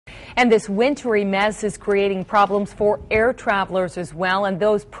And this wintry mess is creating problems for air travelers as well, and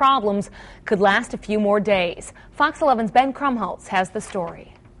those problems could last a few more days. Fox 11's Ben Krumholtz has the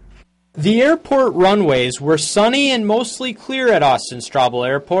story. The airport runways were sunny and mostly clear at Austin Straubel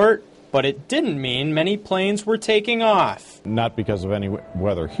Airport, but it didn't mean many planes were taking off. Not because of any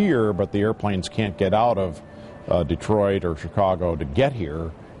weather here, but the airplanes can't get out of Detroit or Chicago to get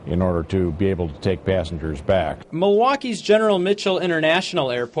here in order to be able to take passengers back. Milwaukee's General Mitchell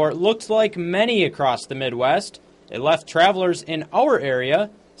International Airport looked like many across the Midwest. It left travelers in our area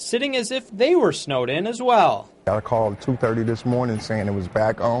sitting as if they were snowed in as well. Got a call at 2:30 this morning saying it was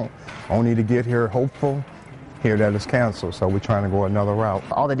back on, only to get here hopeful. Here that is canceled, so we're trying to go another route.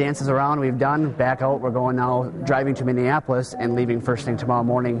 All the dances around we've done, back out, we're going now driving to Minneapolis and leaving first thing tomorrow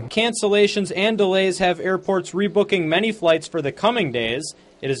morning. Cancellations and delays have airports rebooking many flights for the coming days.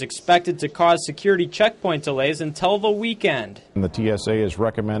 It is expected to cause security checkpoint delays until the weekend. And the TSA is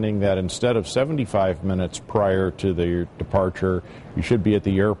recommending that instead of 75 minutes prior to the departure, you should be at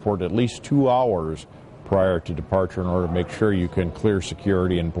the airport at least 2 hours prior to departure in order to make sure you can clear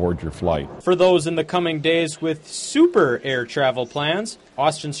security and board your flight. For those in the coming days with super air travel plans,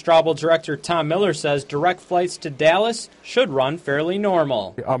 Austin Straubel Director Tom Miller says direct flights to Dallas should run fairly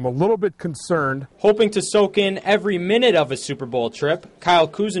normal. I'm a little bit concerned. Hoping to soak in every minute of a Super Bowl trip, Kyle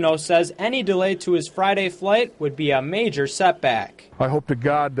Cousineau says any delay to his Friday flight would be a major setback. I hope to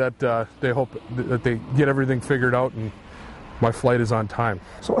God that they get everything figured out and my flight is on time.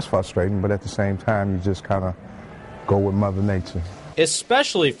 So it's frustrating, but at the same time, you just kind of go with Mother Nature.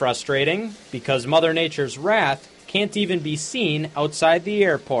 Especially frustrating because Mother Nature's wrath can't even be seen outside the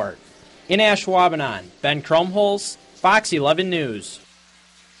airport. In Ashwaubenon, Ben Krumholtz, Fox 11 News.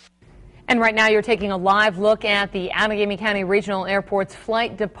 And right now you're taking a live look at the Allegheny County Regional Airport's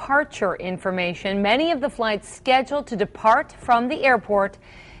flight departure information. Many of the flights scheduled to depart from the airport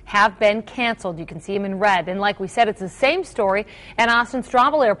have been canceled. You can see them in red. And like we said, it's the same story at Austin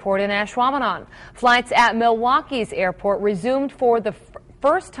Straubel Airport in Ashwaubenon. Flights at Milwaukee's airport resumed for the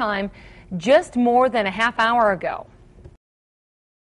first time just more than a half hour ago.